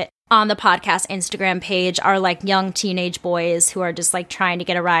we get on the podcast Instagram page are like young teenage boys who are just like trying to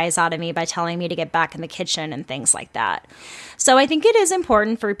get a rise out of me by telling me to get back in the kitchen and things like that. So I think it is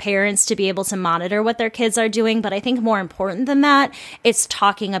important for parents to be able to monitor what their kids are doing, but I think more important than that, it's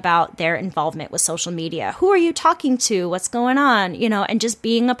talking about their involvement with social media. Who are you talking to? What's going on? And just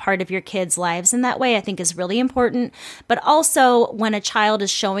being a part of your kids' lives in that way, I think is really important. But also, when a child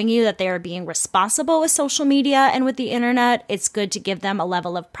is showing you that they are being responsible with social media and with the internet, it's good to give them a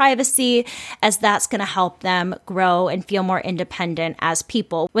level of privacy, as that's going to help them grow and feel more independent as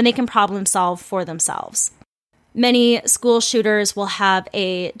people when they can problem solve for themselves. Many school shooters will have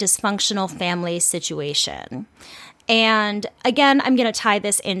a dysfunctional family situation. And again, I'm going to tie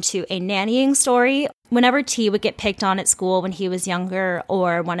this into a nannying story. Whenever T would get picked on at school when he was younger,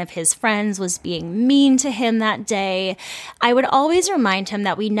 or one of his friends was being mean to him that day, I would always remind him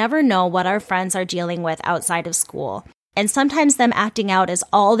that we never know what our friends are dealing with outside of school. And sometimes them acting out is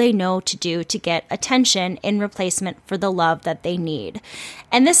all they know to do to get attention in replacement for the love that they need.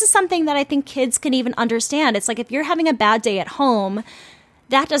 And this is something that I think kids can even understand. It's like if you're having a bad day at home,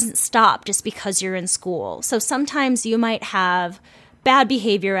 that doesn't stop just because you're in school. So sometimes you might have bad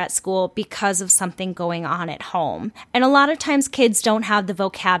behavior at school because of something going on at home. And a lot of times kids don't have the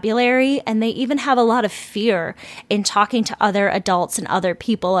vocabulary, and they even have a lot of fear in talking to other adults and other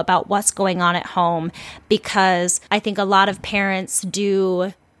people about what's going on at home, because I think a lot of parents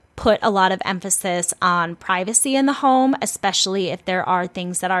do put a lot of emphasis on privacy in the home, especially if there are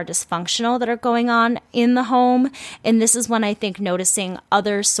things that are dysfunctional that are going on in the home. And this is when I think noticing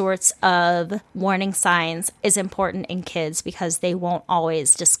other sorts of warning signs is important in kids, because they won't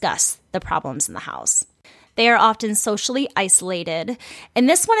always discuss the problems in the house. They are often socially isolated. And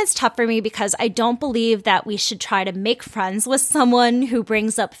this one is tough for me because I don't believe that we should try to make friends with someone who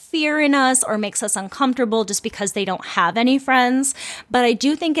brings up fear in us or makes us uncomfortable just because they don't have any friends. But I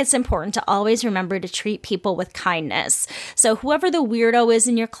do think it's important to always remember to treat people with kindness. So whoever the weirdo is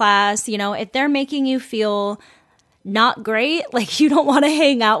in your class, if they're making you feel not great, like you don't want to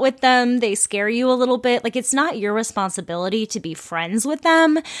hang out with them, they scare you a little bit, like it's not your responsibility to be friends with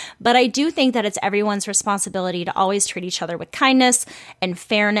them. But I do think that it's everyone's responsibility to always treat each other with kindness and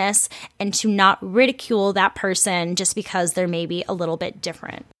fairness, and to not ridicule that person just because they're maybe a little bit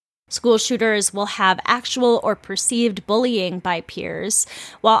different. School shooters will have actual or perceived bullying by peers.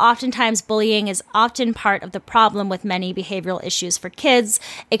 While oftentimes bullying is often part of the problem with many behavioral issues for kids,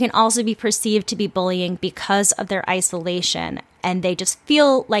 it can also be perceived to be bullying because of their isolation, and they just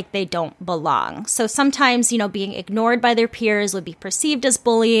feel like they don't belong. So sometimes, being ignored by their peers would be perceived as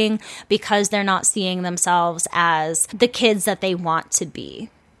bullying because they're not seeing themselves as the kids that they want to be.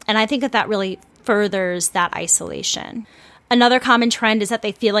 And I think that really furthers that isolation. Another common trend is that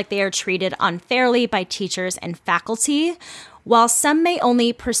they feel like they are treated unfairly by teachers and faculty. While some may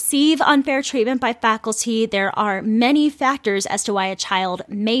only perceive unfair treatment by faculty, there are many factors as to why a child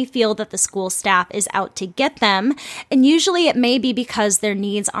may feel that the school staff is out to get them, and usually it may be because their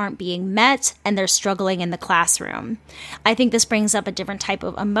needs aren't being met and they're struggling in the classroom. I think this brings up a different type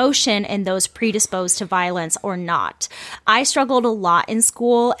of emotion in those predisposed to violence or not. I struggled a lot in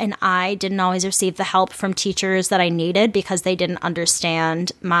school, and I didn't always receive the help from teachers that I needed because they didn't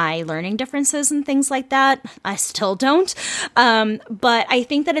understand my learning differences and things like that. I still don't. But I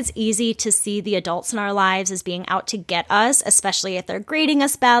think that it's easy to see the adults in our lives as being out to get us, especially if they're grading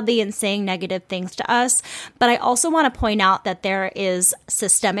us badly and saying negative things to us. But I also want to point out that there is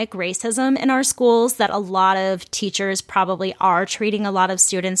systemic racism in our schools, that a lot of teachers probably are treating a lot of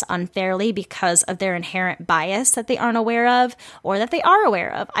students unfairly because of their inherent bias that they aren't aware of, or that they are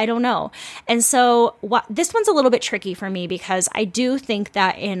aware of. I don't know. And so this one's a little bit tricky for me, because I do think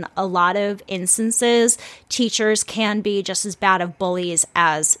that in a lot of instances, teachers can be just as bad of bullies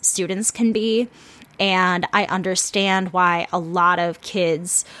as students can be. And I understand why a lot of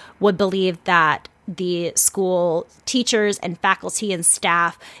kids would believe that the school teachers and faculty and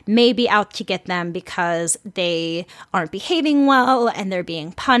staff may be out to get them because they aren't behaving well and they're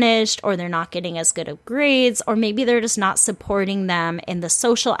being punished, or they're not getting as good of grades, or maybe they're just not supporting them in the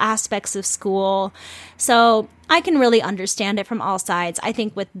social aspects of school. So I can really understand it from all sides. I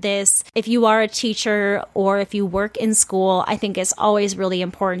think with this, if you are a teacher or if you work in school, I think it's always really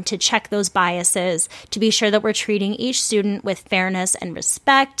important to check those biases, to be sure that we're treating each student with fairness and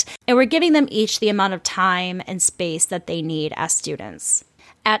respect, and we're giving them each the amount of time and space that they need as students.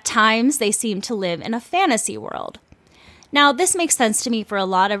 At times, they seem to live in a fantasy world. Now, this makes sense to me for a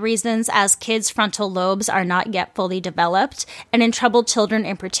lot of reasons, as kids' frontal lobes are not yet fully developed, and in troubled children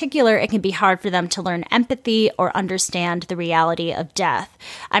in particular, it can be hard for them to learn empathy or understand the reality of death.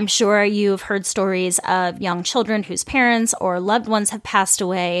 I'm sure you've heard stories of young children whose parents or loved ones have passed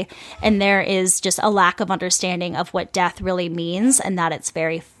away, and there is just a lack of understanding of what death really means and that it's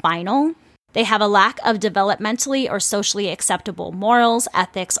very final. They have a lack of developmentally or socially acceptable morals,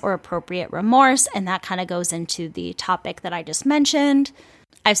 ethics, or appropriate remorse, and that kind of goes into the topic that I just mentioned.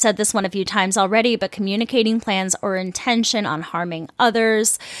 I've said this one a few times already, but communicating plans or intention on harming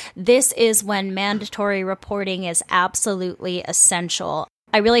others, this is when mandatory reporting is absolutely essential.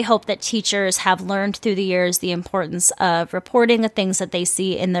 I really hope that teachers have learned through the years the importance of reporting the things that they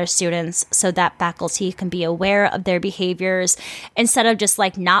see in their students so that faculty can be aware of their behaviors instead of just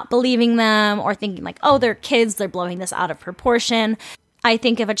like not believing them or thinking like, oh, they're kids, they're blowing this out of proportion. I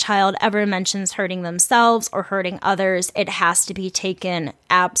think if a child ever mentions hurting themselves or hurting others, it has to be taken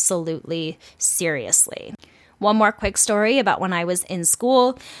absolutely seriously. One more quick story about when I was in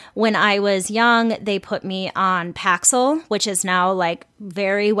school. When I was young, they put me on Paxil, which is now like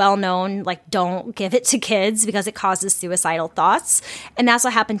very well known, like don't give it to kids because it causes suicidal thoughts. And that's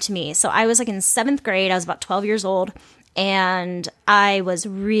what happened to me. So I was like in 7th grade, I was about 12 years old, and I was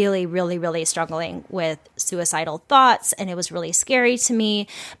really, really, really struggling with suicidal thoughts, and it was really scary to me,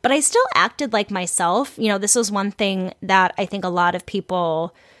 but I still acted like myself. You know, this was one thing that I think a lot of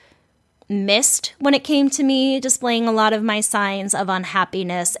people missed when it came to me displaying a lot of my signs of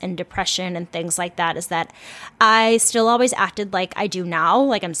unhappiness and depression and things like that, is that I still always acted like I do now,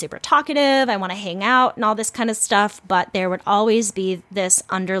 like I'm super talkative, I want to hang out and all this kind of stuff, but there would always be this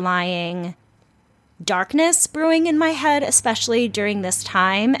underlying darkness brewing in my head, especially during this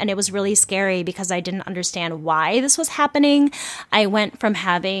time. And it was really scary because I didn't understand why this was happening. I went from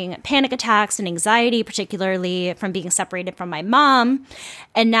having panic attacks and anxiety, particularly from being separated from my mom.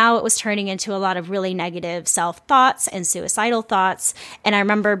 And now it was turning into a lot of really negative self-thoughts and suicidal thoughts. And I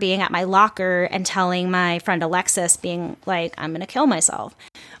remember being at my locker and telling my friend Alexis, being like, I'm going to kill myself.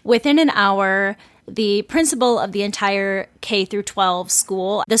 Within an hour, the principal of the entire K through 12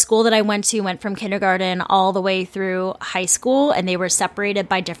 school, the school that I went to went from kindergarten all the way through high school, and they were separated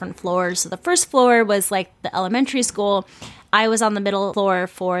by different floors. So the first floor was like the elementary school. I was on the middle floor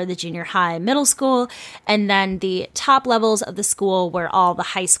for the junior high middle school, and then the top levels of the school were all the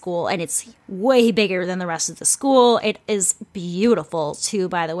high school, and it's way bigger than the rest of the school. It is beautiful too,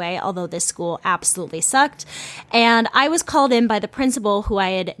 by the way, although this school absolutely sucked. And I was called in by the principal, who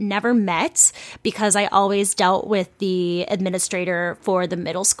I had never met because I always dealt with the administrator for the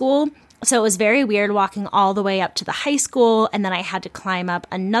middle school. So it was very weird walking all the way up to the high school, and then I had to climb up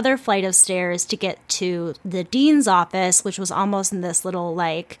another flight of stairs to get to the dean's office, which was almost in this little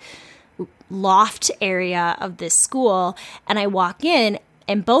like loft area of this school. And I walk in,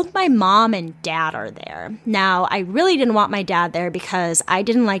 and both my mom and dad are there. Now, I really didn't want my dad there because I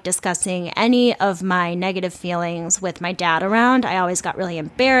didn't like discussing any of my negative feelings with my dad around. I always got really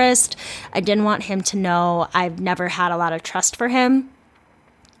embarrassed. I didn't want him to know. I've never had a lot of trust for him.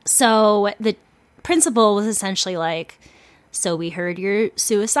 So the principal was essentially like, so we heard you're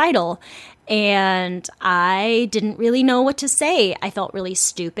suicidal. And I didn't really know what to say. I felt really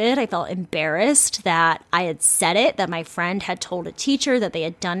stupid. I felt embarrassed that I had said it, that my friend had told a teacher that they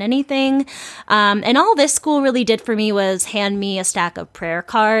had done anything. And all this school really did for me was hand me a stack of prayer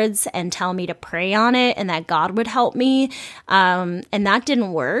cards and tell me to pray on it and that God would help me. And that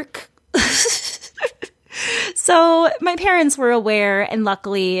didn't work. So my parents were aware, and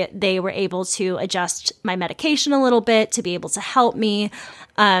luckily they were able to adjust my medication a little bit to be able to help me.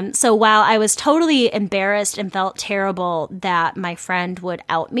 So while I was totally embarrassed and felt terrible that my friend would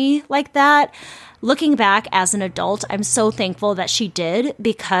out me like that, looking back as an adult, I'm so thankful that she did,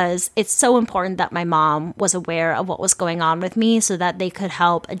 because it's so important that my mom was aware of what was going on with me so that they could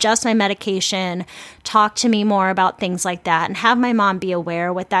help adjust my medication, talk to me more about things like that, and have my mom be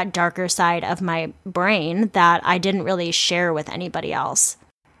aware with that darker side of my brain that I didn't really share with anybody else.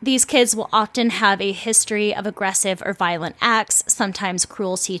 These kids will often have a history of aggressive or violent acts, sometimes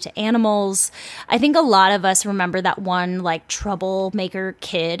cruelty to animals. I think a lot of us remember that one troublemaker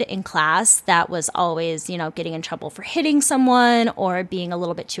kid in class that was always, getting in trouble for hitting someone or being a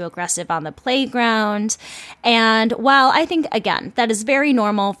little bit too aggressive on the playground. And while I think, again, that is very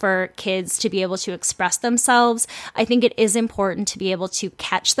normal for kids to be able to express themselves, I think it is important to be able to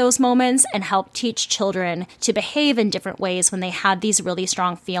catch those moments and help teach children to behave in different ways when they have these really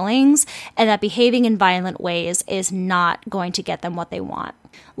strong feelings, and that behaving in violent ways is not going to get them what they want.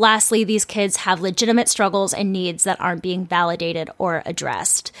 Lastly, these kids have legitimate struggles and needs that aren't being validated or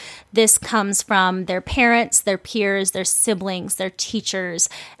addressed. This comes from their parents, their peers, their siblings, their teachers,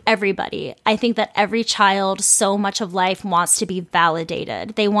 everybody. I think that every child, so much of life wants to be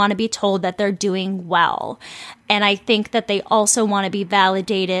validated. They want to be told that they're doing well. And I think that they also want to be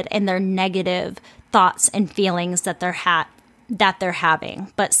validated in their negative thoughts and feelings that they're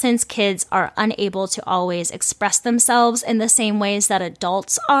having. But since kids are unable to always express themselves in the same ways that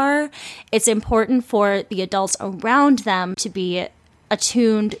adults are, it's important for the adults around them to be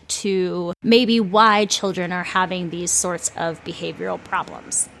attuned to maybe why children are having these sorts of behavioral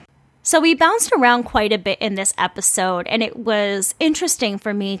problems. So we bounced around quite a bit in this episode, and it was interesting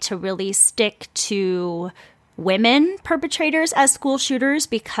for me to really stick to women perpetrators as school shooters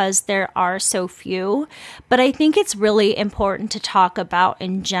because there are so few. But I think it's really important to talk about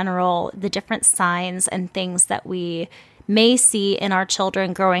in general the different signs and things that we may see in our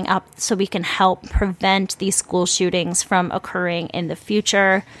children growing up so we can help prevent these school shootings from occurring in the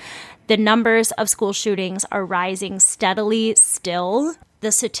future. The numbers of school shootings are rising steadily still.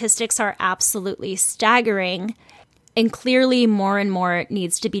 The statistics are absolutely staggering. And clearly more and more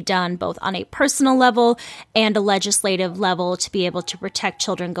needs to be done both on a personal level and a legislative level to be able to protect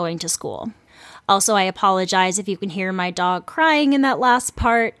children going to school. Also, I apologize if you can hear my dog crying in that last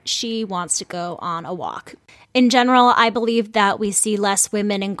part. She wants to go on a walk. In general, I believe that we see less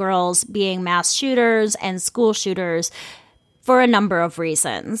women and girls being mass shooters and school shooters for a number of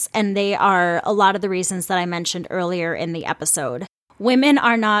reasons. And they are a lot of the reasons that I mentioned earlier in the episode. Women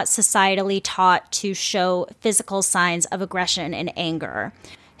are not societally taught to show physical signs of aggression and anger.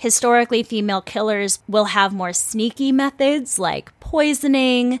 Historically, female killers will have more sneaky methods like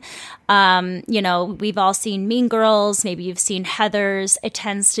poisoning. We've all seen Mean Girls. Maybe you've seen Heathers. It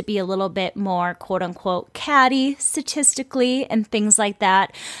tends to be a little bit more, quote unquote, catty statistically and things like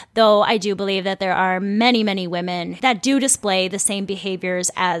that. Though I do believe that there are many, many women that do display the same behaviors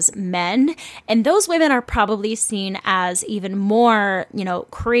as men. And those women are probably seen as even more,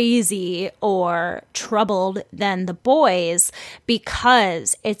 crazy or troubled than the boys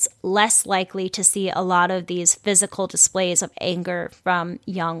because it's less likely to see a lot of these physical displays of anger from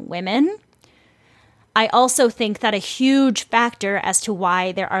young women. I also think that a huge factor as to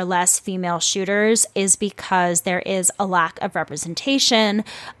why there are less female shooters is because there is a lack of representation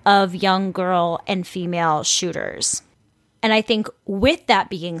of young girl and female shooters. And I think with that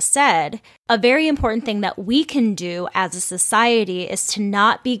being said, a very important thing that we can do as a society is to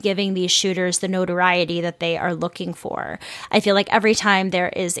not be giving these shooters the notoriety that they are looking for. I feel like every time there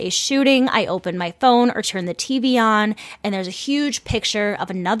is a shooting, I open my phone or turn the TV on, and there's a huge picture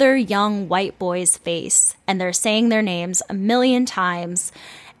of another young white boy's face, and they're saying their names 1,000,000 times.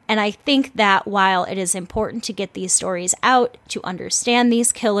 And I think that while it is important to get these stories out, to understand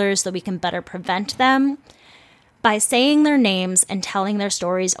these killers so we can better prevent them, by saying their names and telling their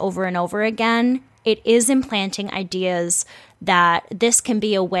stories over and over again, it is implanting ideas that this can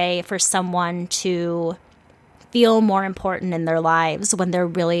be a way for someone to feel more important in their lives when they're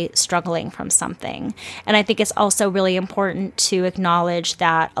really struggling from something. And I think it's also really important to acknowledge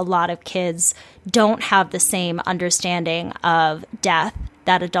that a lot of kids don't have the same understanding of death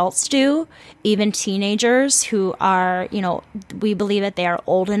that adults do, even teenagers who are, we believe that they are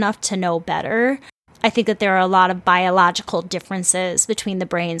old enough to know better. I think that there are a lot of biological differences between the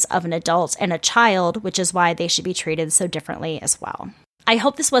brains of an adult and a child, which is why they should be treated so differently as well. I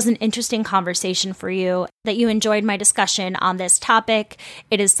hope this was an interesting conversation for you, that you enjoyed my discussion on this topic.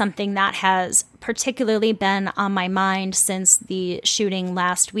 It is something that has particularly been on my mind since the shooting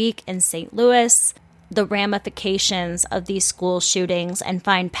last week in St. Louis. The ramifications of these school shootings and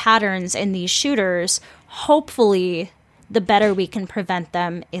find patterns in these shooters, hopefully, the better we can prevent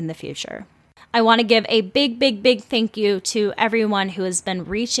them in the future. I want to give a big, big, big thank you to everyone who has been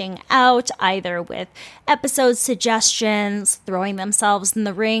reaching out, either with episode suggestions, throwing themselves in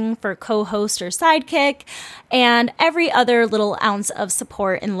the ring for co-host or sidekick, and every other little ounce of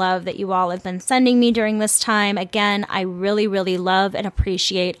support and love that you all have been sending me during this time. Again, I really, really love and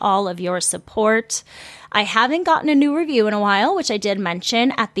appreciate all of your support. I haven't gotten a new review in a while, which I did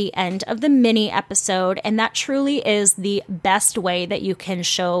mention at the end of the mini episode, and that truly is the best way that you can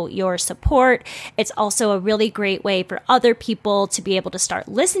show your support. It's also a really great way for other people to be able to start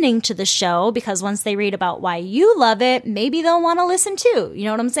listening to the show, because once they read about why you love it, maybe they'll want to listen too. You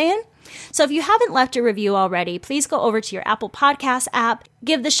know what I'm saying? So if you haven't left a review already, please go over to your Apple Podcast app,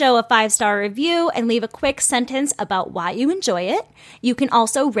 give the show a 5-star review, and leave a quick sentence about why you enjoy it. You can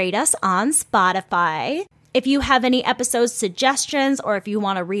also rate us on Spotify. If you have any episode suggestions, or if you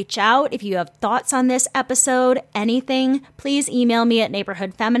want to reach out, if you have thoughts on this episode, anything, please email me at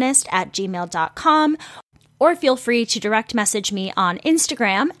neighborhoodfeminist@gmail.com, or feel free to direct message me on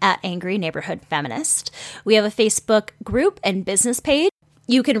Instagram at Angry Neighborhood Feminist. We have a Facebook group and business page.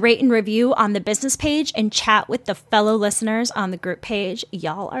 You can rate and review on the business page and chat with the fellow listeners on the group page.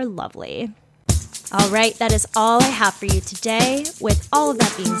 Y'all are lovely. All right, that is all I have for you today. With all of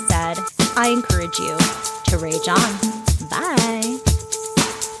that being said, I encourage you to rage on. Bye.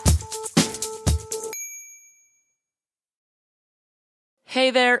 Hey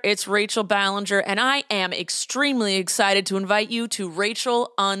there, it's Rachel Ballinger, and I am extremely excited to invite you to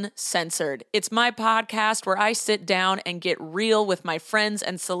Rachel Uncensored. It's my podcast where I sit down and get real with my friends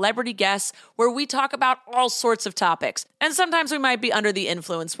and celebrity guests, where we talk about all sorts of topics. And sometimes we might be under the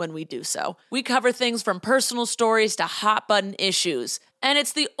influence when we do so. We cover things from personal stories to hot button issues. And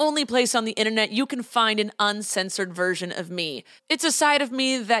it's the only place on the internet you can find an uncensored version of me. It's a side of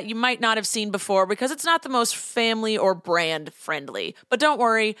me that you might not have seen before because it's not the most family or brand friendly. But don't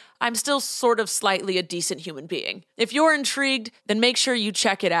worry, I'm still sort of slightly a decent human being. If you're intrigued, then make sure you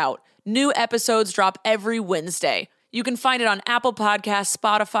check it out. New episodes drop every Wednesday. You can find it on Apple Podcasts,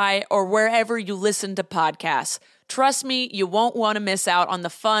 Spotify, or wherever you listen to podcasts. Trust me, you won't want to miss out on the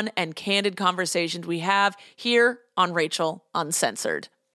fun and candid conversations we have here on Rachel Uncensored.